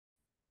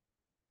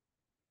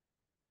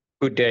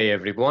Good day,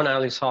 everyone.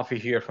 Ali Safi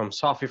here from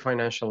Safi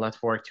Financial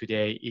Network.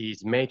 Today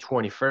is May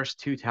 21st,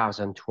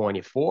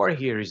 2024.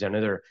 Here is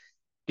another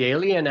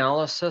daily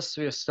analysis.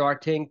 We're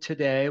starting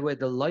today with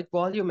the light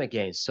volume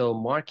again. So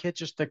market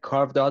just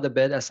carved out a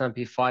bit,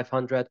 S&P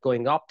 500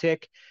 going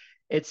uptick.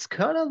 It's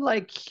kind of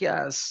like,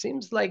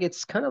 seems like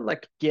it's kind of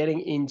like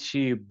getting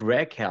into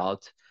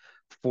breakout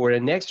for the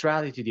next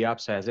rally to the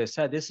upside. As I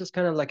said, this is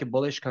kind of like a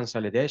bullish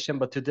consolidation,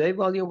 but today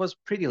volume was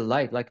pretty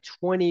light, like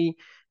 29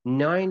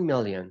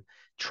 million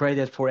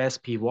traded for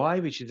SPY,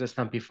 which is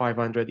S&P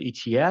 500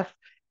 ETF.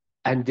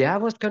 And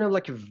that was kind of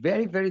like a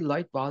very, very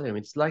light volume.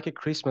 It's like a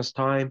Christmas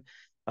time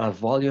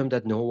volume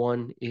that no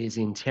one is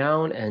in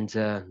town, and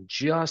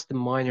just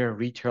minor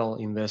retail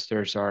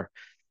investors are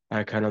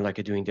kind of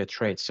like doing their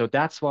trades. So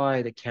that's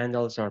why the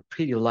candles are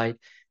pretty light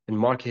and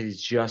market is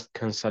just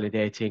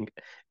consolidating.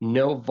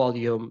 No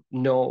volume,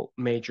 no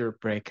major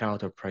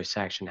breakout or price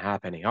action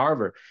happening.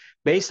 However,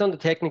 based on the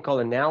technical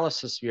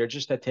analysis, we are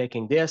just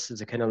taking this as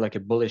a kind of like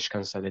a bullish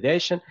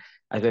consolidation.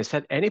 As I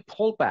said, any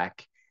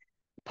pullback,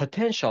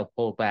 potential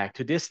pullback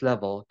to this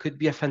level could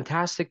be a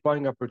fantastic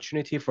buying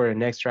opportunity for the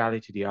next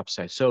rally to the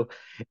upside. So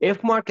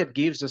if market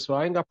gives us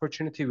buying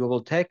opportunity, we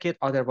will take it.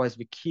 Otherwise,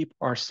 we keep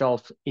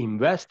ourselves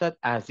invested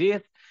as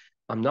is.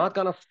 I'm not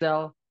gonna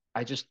sell.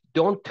 I just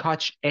don't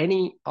touch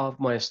any of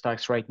my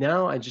stocks right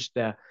now. I just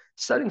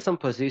selling some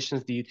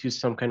positions due to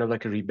some kind of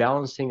like a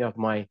rebalancing of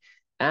my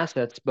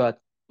assets. But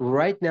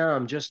right now,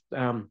 I'm just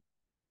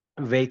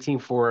waiting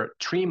for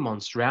 3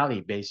 months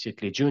rally,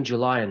 basically June,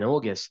 July, and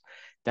August.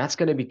 That's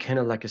going to be kind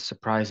of like a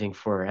surprising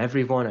for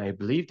everyone. I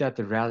believe that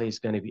the rally is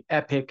going to be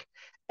epic,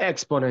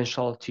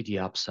 exponential to the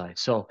upside.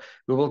 So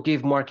we will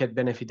give market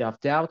benefit of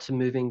doubt.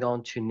 Moving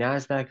on to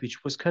Nasdaq,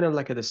 which was kind of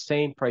like at the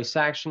same price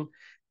action,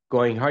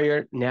 going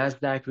higher.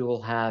 Nasdaq, we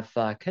will have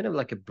kind of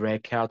like a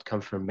breakout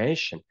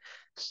confirmation.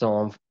 So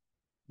on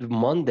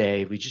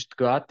Monday, we just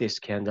got this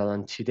candle,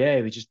 and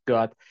today we just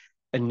got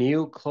a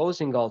new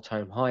closing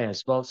all-time high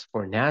as well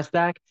for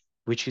Nasdaq,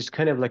 which is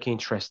kind of like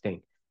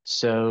interesting.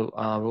 So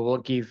we will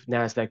give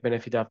Nasdaq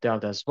benefit of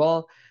doubt as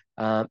well.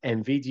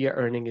 Nvda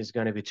earning is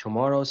going to be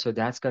tomorrow, so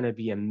that's going to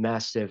be a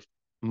massive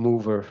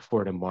mover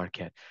for the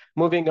market.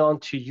 Moving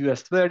on to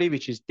US 30,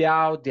 which is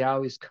Dow.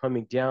 Dow is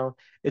coming down.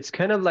 It's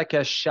kind of like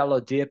a shallow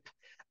dip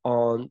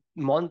on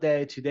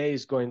Monday. Today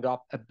is going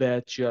up a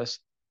bit, just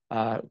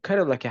kind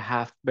of like a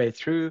halfway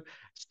through,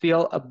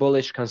 still a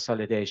bullish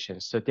consolidation.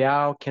 So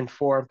Dow can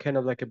form kind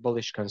of like a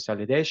bullish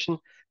consolidation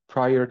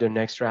prior to the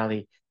next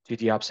rally to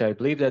the upside. I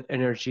believe that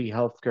energy,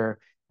 healthcare,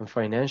 and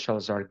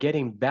financials are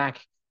getting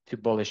back to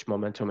bullish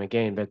momentum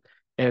again, but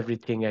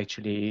everything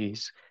actually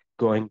is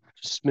going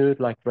smooth.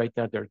 Like right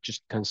now, they're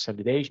just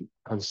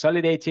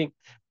consolidating,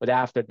 but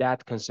after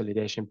that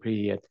consolidation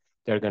period,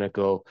 they're going to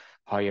go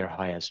higher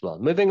high as well.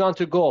 Moving on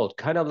to gold,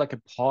 kind of like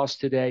a pause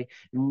today.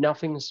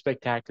 Nothing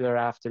spectacular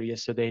after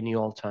yesterday new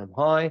all-time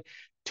high.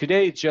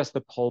 Today it's just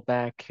a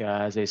pullback,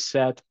 as I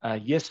said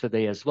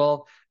yesterday as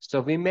well.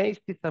 So we may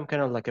see some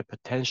kind of like a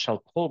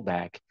potential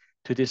pullback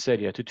to this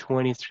area to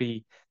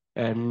 23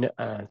 and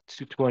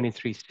to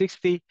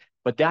 2360,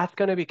 but that's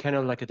going to be kind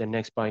of like the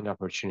next buying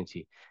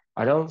opportunity.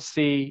 I don't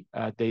see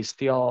they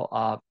still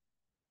have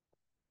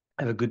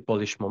a good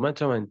bullish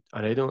momentum, and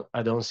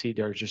I don't see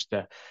they're just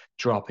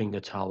dropping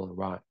the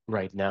towel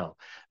right now.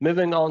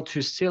 Moving on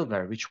to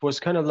silver, which was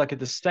kind of like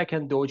the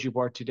second doji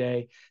bar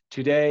today.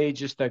 Today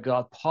just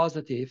got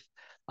positive,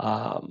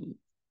 um,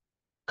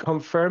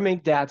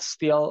 confirming that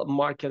still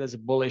market is a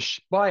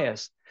bullish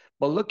bias.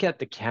 But look at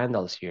the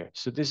candles here.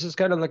 So this is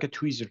kind of like a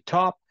tweezer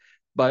top,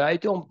 but I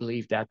don't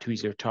believe that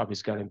tweezer top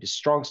is going to be a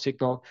strong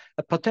signal.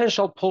 A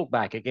potential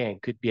pullback again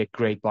could be a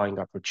great buying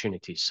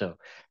opportunity. So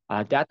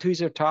that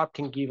tweezer top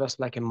can give us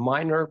like a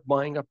minor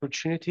buying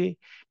opportunity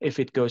if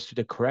it goes to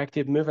the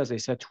corrective move. As I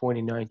said,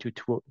 29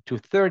 to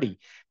 30.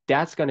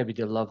 That's going to be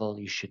the level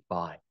you should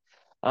buy.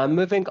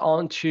 Moving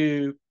on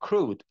to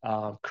crude.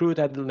 Crude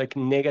had like a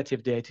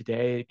negative day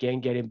today,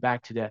 again getting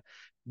back to the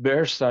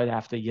bear side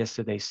after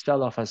yesterday's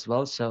sell-off as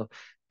well. So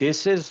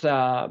this is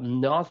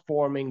not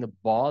forming the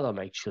bottom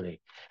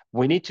actually.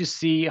 We need to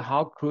see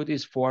how crude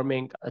is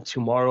forming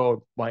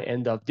tomorrow by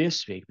end of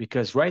this week,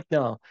 because right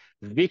now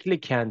weekly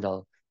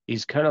candle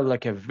is kind of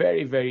like a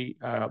very, very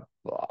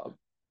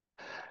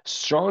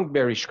strong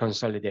bearish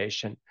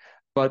consolidation.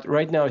 But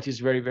right now it is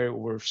very, very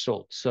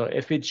oversold. So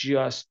if it's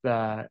just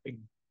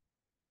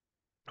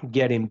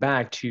getting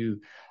back to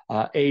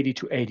 80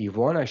 to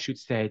 81, I should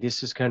say.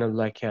 This is kind of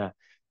like a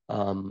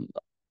um,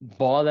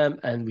 bottom,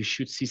 and we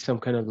should see some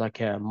kind of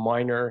like a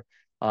minor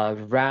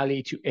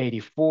rally to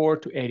 84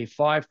 to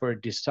 85 for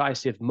a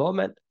decisive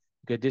moment.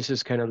 Okay, this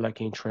is kind of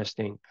like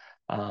interesting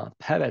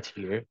pivot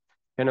here,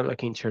 kind of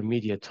like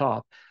intermediate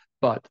top.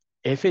 But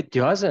if it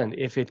doesn't,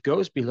 if it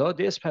goes below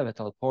this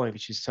pivotal point,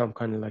 which is some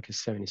kind of like a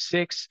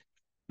 76,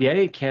 yeah,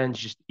 it can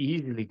just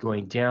easily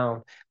going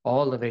down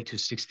all the way to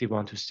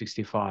 61 to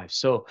 65.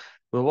 So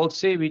we will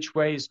see which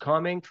way is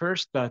coming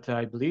first, but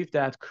I believe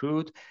that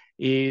crude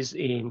is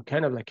in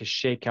kind of like a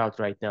shakeout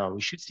right now. We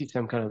should see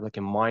some kind of like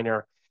a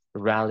minor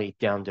rally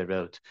down the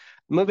road.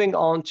 Moving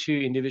on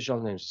to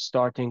individual names,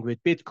 starting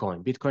with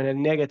Bitcoin. Bitcoin, a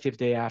negative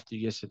day after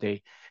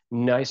yesterday.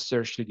 Nice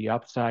surge to the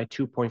upside,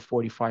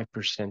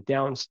 2.45%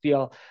 down.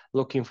 Still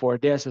looking for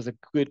this as a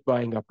good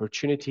buying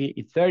opportunity.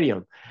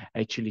 Ethereum,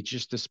 actually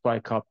just a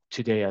spike up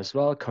today as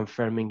well,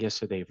 confirming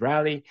yesterday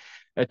rally.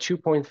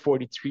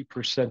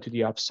 2.43% to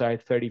the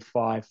upside,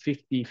 35,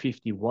 50,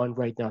 51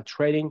 right now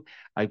trading.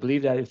 I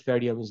believe that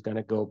Ethereum is going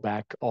to go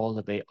back all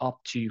the way up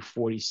to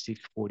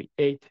 46,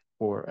 48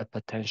 for a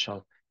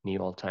potential new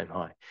all-time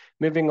high.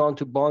 Moving on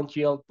to bond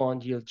yield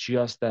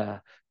just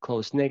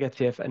close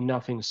negative and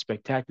nothing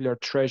spectacular.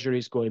 Treasury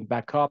is going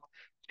back up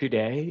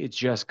today. It's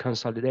just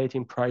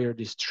consolidating prior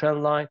this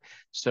trend line.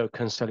 So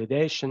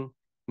consolidation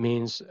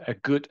means a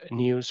good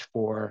news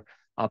for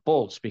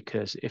bulls,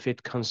 because if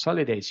it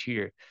consolidates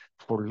here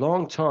for a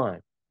long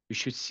time, we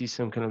should see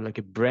some kind of like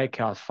a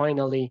breakout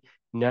finally,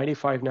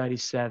 95,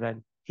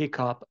 97,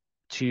 hiccup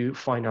to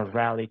final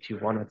rally to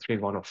 103,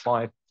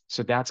 105.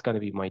 So that's going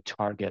to be my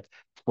target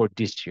for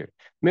this year.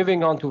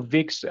 Moving on to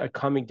VIX,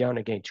 coming down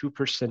again,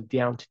 2%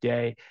 down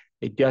today.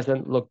 It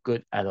doesn't look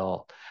good at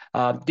all.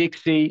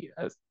 Dixie,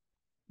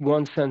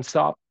 1 cent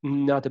up,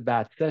 not a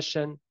bad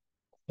session.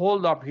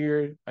 Hold up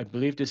here. I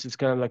believe this is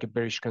kind of like a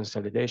bearish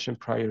consolidation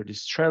prior to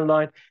this trend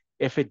line.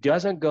 If it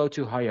doesn't go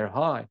to higher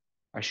high,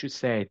 I should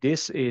say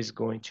this is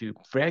going to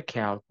break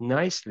out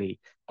nicely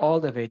all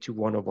the way to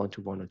 101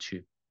 to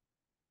 102.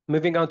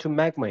 Moving on to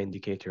magma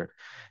indicator.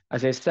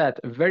 As I said,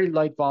 a very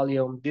light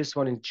volume. This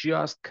one is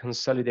just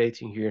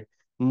consolidating here.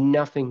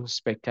 Nothing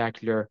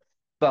spectacular,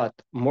 but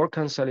more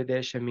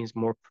consolidation means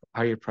more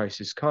higher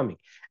prices coming.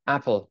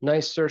 Apple,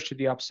 nice surge to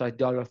the upside,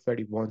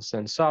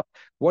 $1.31 up.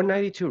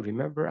 192,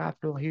 remember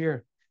Apple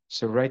here.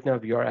 So right now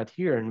we are at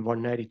here in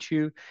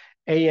 192.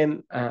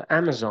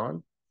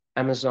 Amazon,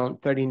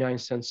 39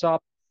 cents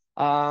up.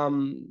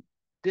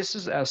 This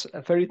is as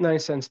 39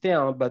 cents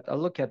down, but a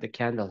look at the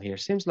candle here.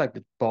 Seems like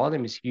the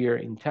bottom is here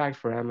intact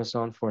for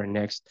Amazon for a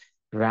next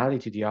rally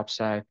to the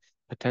upside,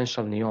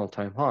 potential new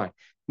all-time high.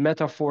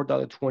 Meta,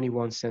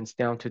 $4.21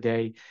 down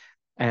today.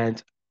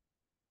 And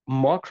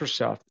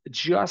Microsoft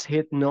just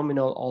hit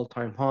nominal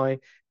all-time high,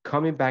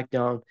 coming back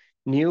down,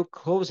 new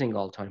closing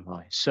all-time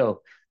high.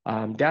 So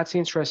that's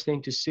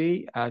interesting to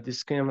see.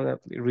 This kind of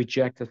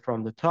rejected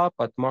from the top,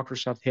 but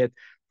Microsoft hit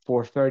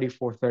 430,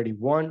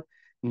 431,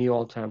 new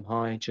all-time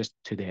high just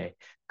today.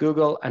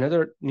 Google,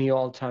 another new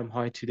all-time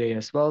high today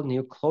as well,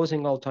 new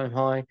closing all-time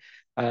high,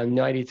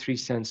 93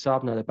 cents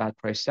up, not a bad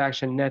price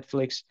action.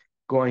 Netflix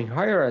going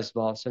higher as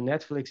well. So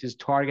Netflix is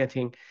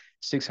targeting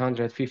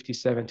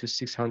 657 to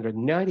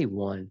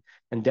 691,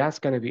 and that's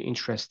going to be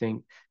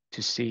interesting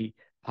to see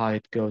how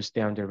it goes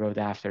down the road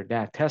after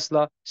that.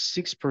 Tesla,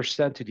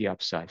 6% to the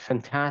upside.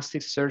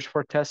 Fantastic surge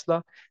for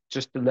Tesla,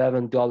 just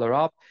 $11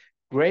 up.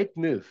 Great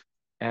move.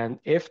 And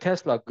if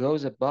Tesla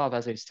goes above,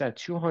 as I said,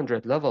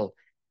 200 level,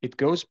 it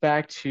goes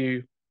back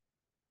to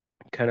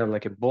kind of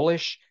like a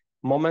bullish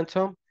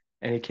momentum,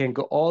 and it can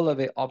go all the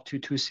way up to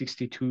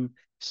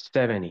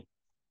 262.70.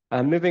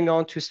 Moving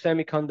on to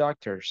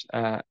semiconductors,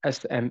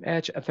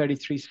 SMH at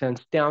 33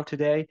 cents down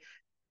today.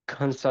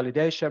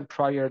 Consolidation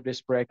prior to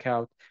this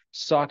breakout.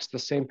 Stocks, the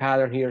same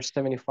pattern here,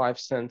 75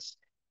 cents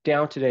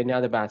down today,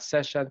 not a bad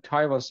session.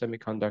 Taiwan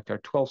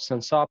Semiconductor, 12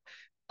 cents up.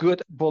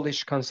 Good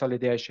bullish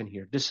consolidation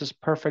here. This is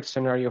perfect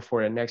scenario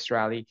for a next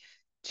rally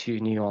to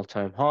new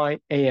all-time high.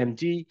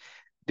 AMD,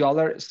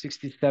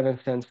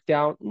 $1.67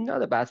 down,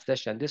 not a bad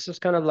session. This is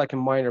kind of like a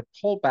minor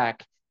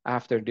pullback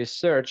after this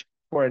surge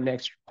for a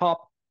next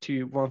pop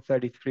to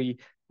 133,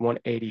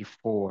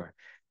 184.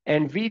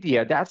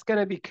 Nvda, that's going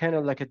to be kind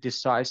of like a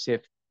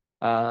decisive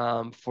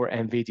for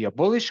Nvidia.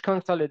 Bullish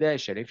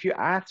consolidation. If you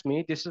ask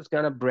me, this is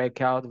going to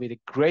break out with a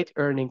great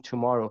earning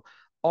tomorrow,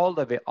 all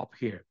the way up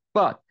here.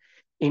 But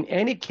in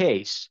any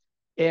case,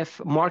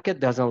 if market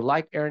doesn't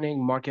like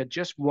earning, market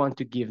just want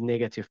to give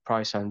negative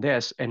price on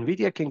this,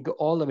 Nvidia can go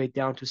all the way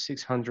down to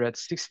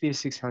 660,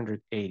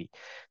 680.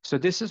 So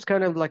this is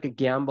kind of like a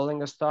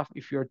gambling stuff.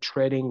 If you're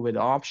trading with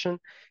option,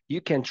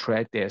 you can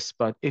trade this.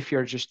 But if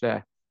you're just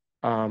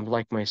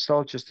like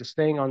myself, just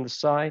staying on the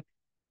side,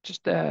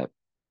 just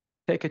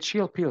take a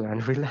chill pill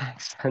and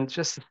relax and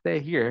just stay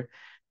here.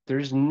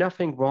 There's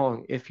nothing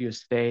wrong if you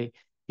stay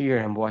here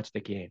and watch the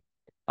game.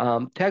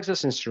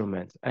 Texas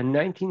Instruments, and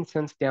 19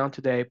 cents down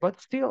today,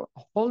 but still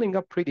holding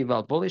up pretty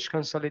well. Bullish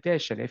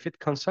consolidation. If it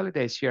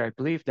consolidates here, I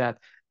believe that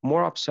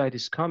more upside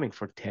is coming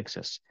for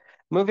Texas.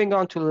 Moving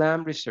on to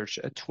Lam Research,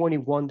 at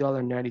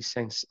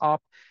 $21.90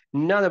 up.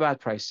 Not a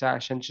bad price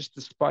action, just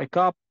a spike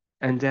up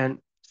and then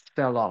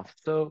sell off.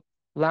 So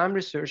Lam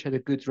Research had a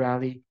good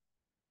rally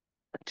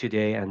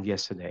today and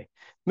yesterday.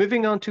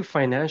 Moving on to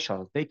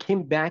financial, they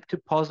came back to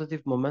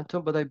positive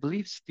momentum, but I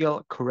believe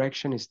still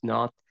correction is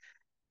not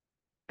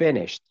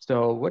finished.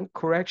 So when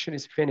correction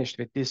is finished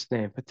with this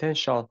name,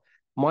 potential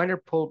minor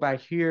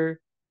pullback here,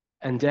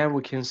 and then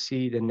we can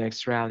see the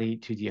next rally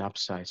to the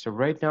upside. So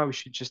right now we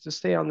should just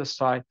stay on the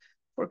side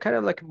for kind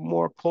of like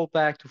more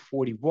pullback to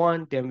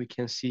 41. Then we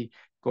can see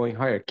going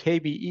higher.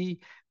 KBE,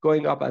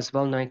 going up as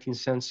well, 19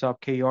 cents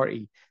up.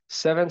 KRE,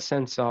 7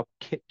 cents up.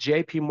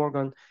 JP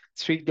Morgan,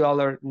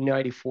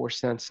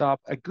 $3.94 up.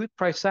 A good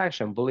price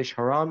action, bullish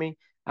Harami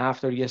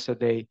after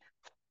yesterday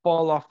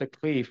fall off the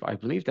cliff. I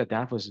believe that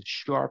that was a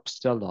sharp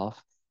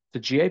sell-off. The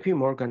JP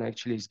Morgan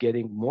actually is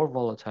getting more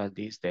volatile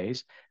these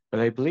days, but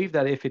I believe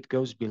that if it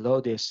goes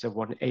below this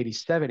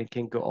 187, it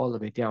can go all the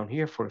way down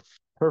here for a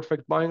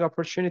perfect buying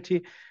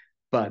opportunity.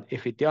 But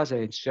if it doesn't,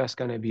 it's just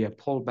going to be a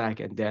pullback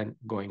and then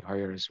going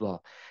higher as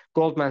well.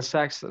 Goldman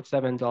Sachs,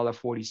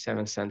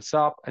 $7.47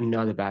 up.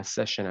 Not a bad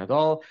session at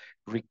all.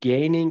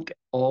 Regaining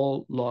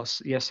all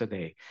loss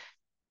yesterday.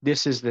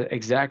 This is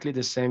exactly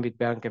the same with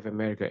Bank of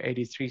America,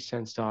 83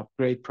 cents up,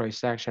 great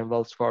price action.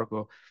 Wells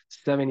Fargo,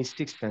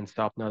 76 cents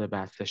up, not a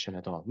bad session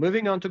at all.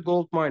 Moving on to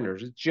gold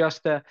miners, it's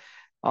just a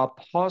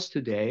pause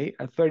today,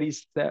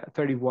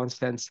 31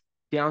 cents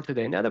down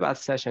today, not a bad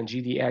session.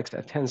 GDX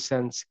at 10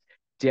 cents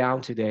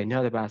down today,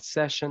 not a bad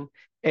session.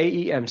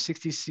 AEM,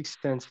 66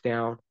 cents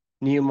down.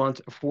 Newmont,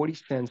 40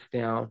 cents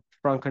down.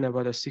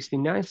 Franco-Nevada,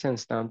 69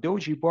 cents down.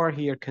 Doji Bar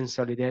here,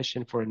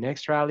 consolidation for a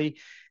next rally.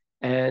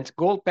 And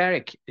gold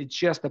barrack, it's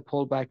just a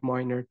pullback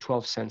minor,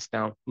 12 cents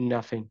down,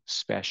 nothing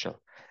special.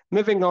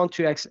 Moving on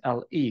to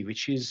XLE,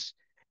 which is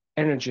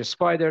Energy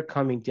Spider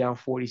coming down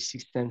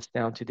 46 cents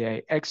down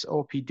today.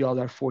 XOP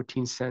dollar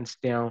 14 cents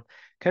down,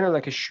 kind of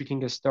like a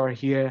shooting star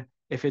here.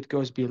 If it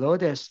goes below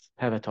this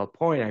pivotal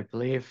point, I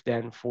believe,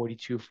 then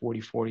 42,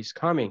 44 is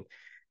coming.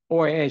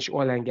 OIH,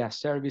 Oil and Gas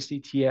Service,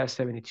 ETS,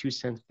 72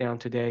 cents down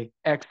today.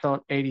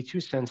 Exxon,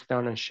 82 cents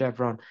down, and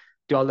Chevron,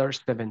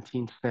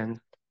 $1.17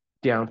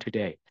 down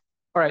today.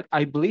 All right,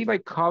 I believe I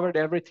covered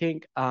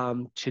everything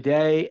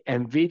today.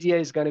 Nvidia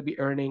is going to be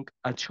earning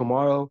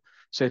tomorrow,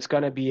 so it's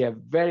going to be a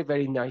very,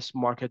 very nice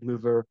market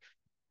mover.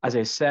 As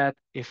I said,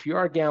 if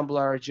you're a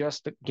gambler,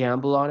 just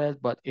gamble on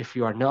it. But if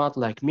you are not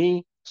like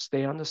me,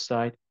 stay on the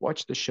side,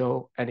 watch the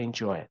show, and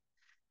enjoy it.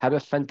 Have a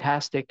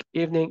fantastic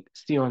evening.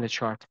 See you on the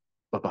chart.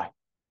 Bye-bye.